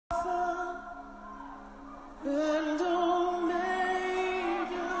and Omega.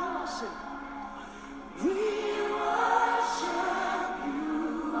 Say, we worship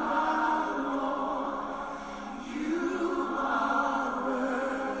you, our Lord. You are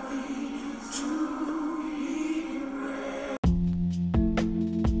worthy to be praised.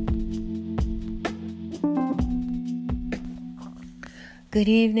 Good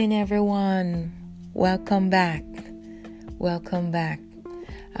evening, everyone. Welcome back. Welcome back.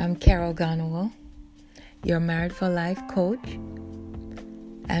 I'm Carol Ganowell, your Married for Life coach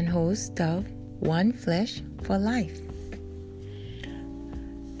and host of One Flesh for Life.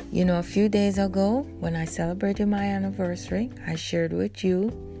 You know, a few days ago, when I celebrated my anniversary, I shared with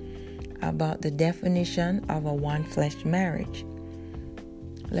you about the definition of a one flesh marriage.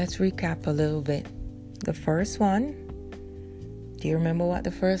 Let's recap a little bit. The first one, do you remember what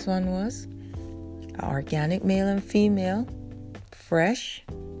the first one was? Organic male and female, fresh,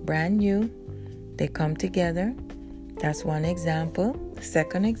 brand new, they come together. That's one example. The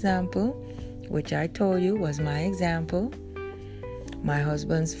second example, which I told you was my example, my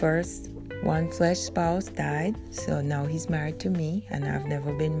husband's first one flesh spouse died, so now he's married to me and I've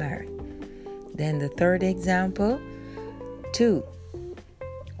never been married. Then the third example, two,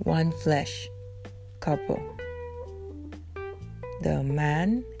 one flesh couple. The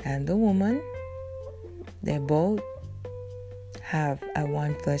man and the woman, they both have a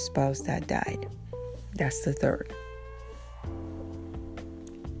one flesh spouse that died. That's the third.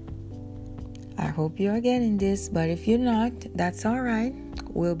 I hope you are getting this, but if you're not, that's all right.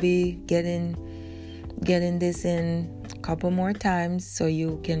 We'll be getting this in a couple more times so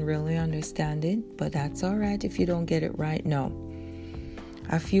you can really understand it, but that's all right if you don't get it right now.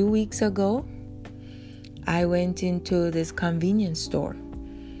 A few weeks ago, I went into this convenience store.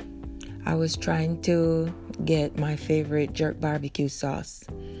 I was trying to get my favorite jerk barbecue sauce.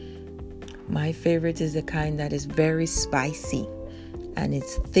 My favorite is the kind that is very spicy and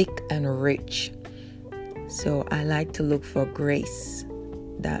it's thick and rich. So I like to look for Grace,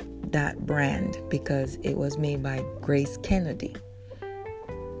 that brand, because it was made by Grace Kennedy.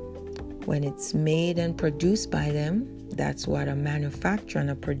 When it's made and produced by them, that's what a manufacturer and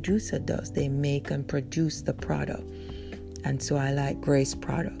a producer does. They make and produce the product. And so I like Grace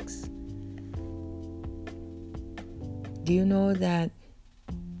products. Do you know that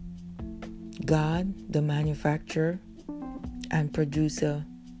God, the manufacturer and producer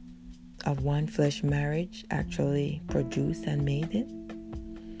of one flesh marriage, actually produced and made it?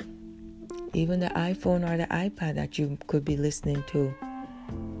 Even the iPhone or the iPad that you could be listening to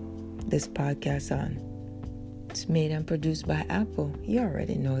this podcast on, it's made and produced by Apple. You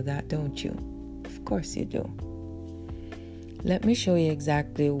already know that, don't you? Of course you do. Let me show you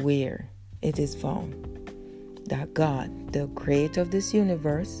exactly where it is found. That God, the creator of this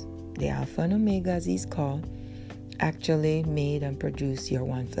universe, the Alpha and Omega as he's called, actually made and produced your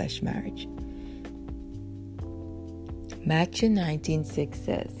one flesh marriage. Matthew 19:6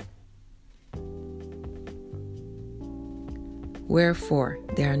 says, "Wherefore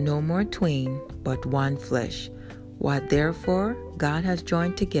there are no more twain, but one flesh. What therefore God has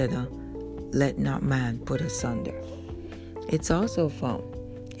joined together, let not man put asunder." It's also found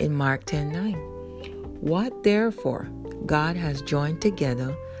in Mark 10:9. "What therefore God has joined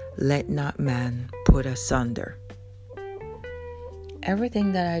together, let not man put asunder."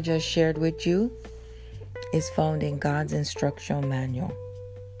 Everything that I just shared with you is found in God's instructional manual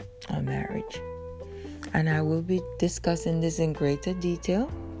on marriage. And I will be discussing this in greater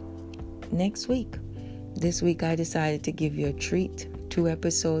detail next week. This week I decided to give you a treat, 2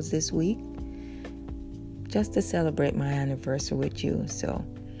 episodes this week, just to celebrate my anniversary with you. So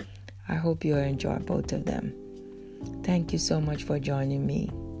I hope you enjoy both of them. Thank you so much for joining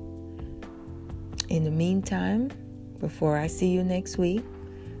me. In the meantime, before I see you next week,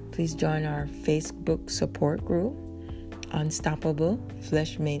 please join our Facebook support group, Unstoppable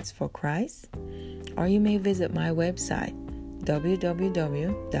Fleshmates for Christ, or you may visit my website,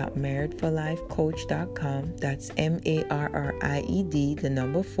 www.marriedforlifecoach.com. That's MARRIED, the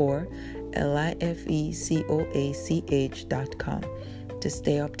number 4, LIFECOACH.com, to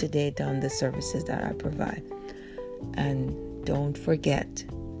stay up to date on the services that I provide. And don't forget,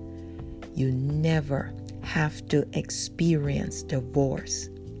 you never have to experience divorce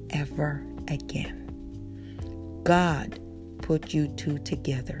ever again. God put you two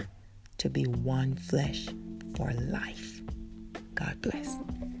together to be one flesh for life. God bless.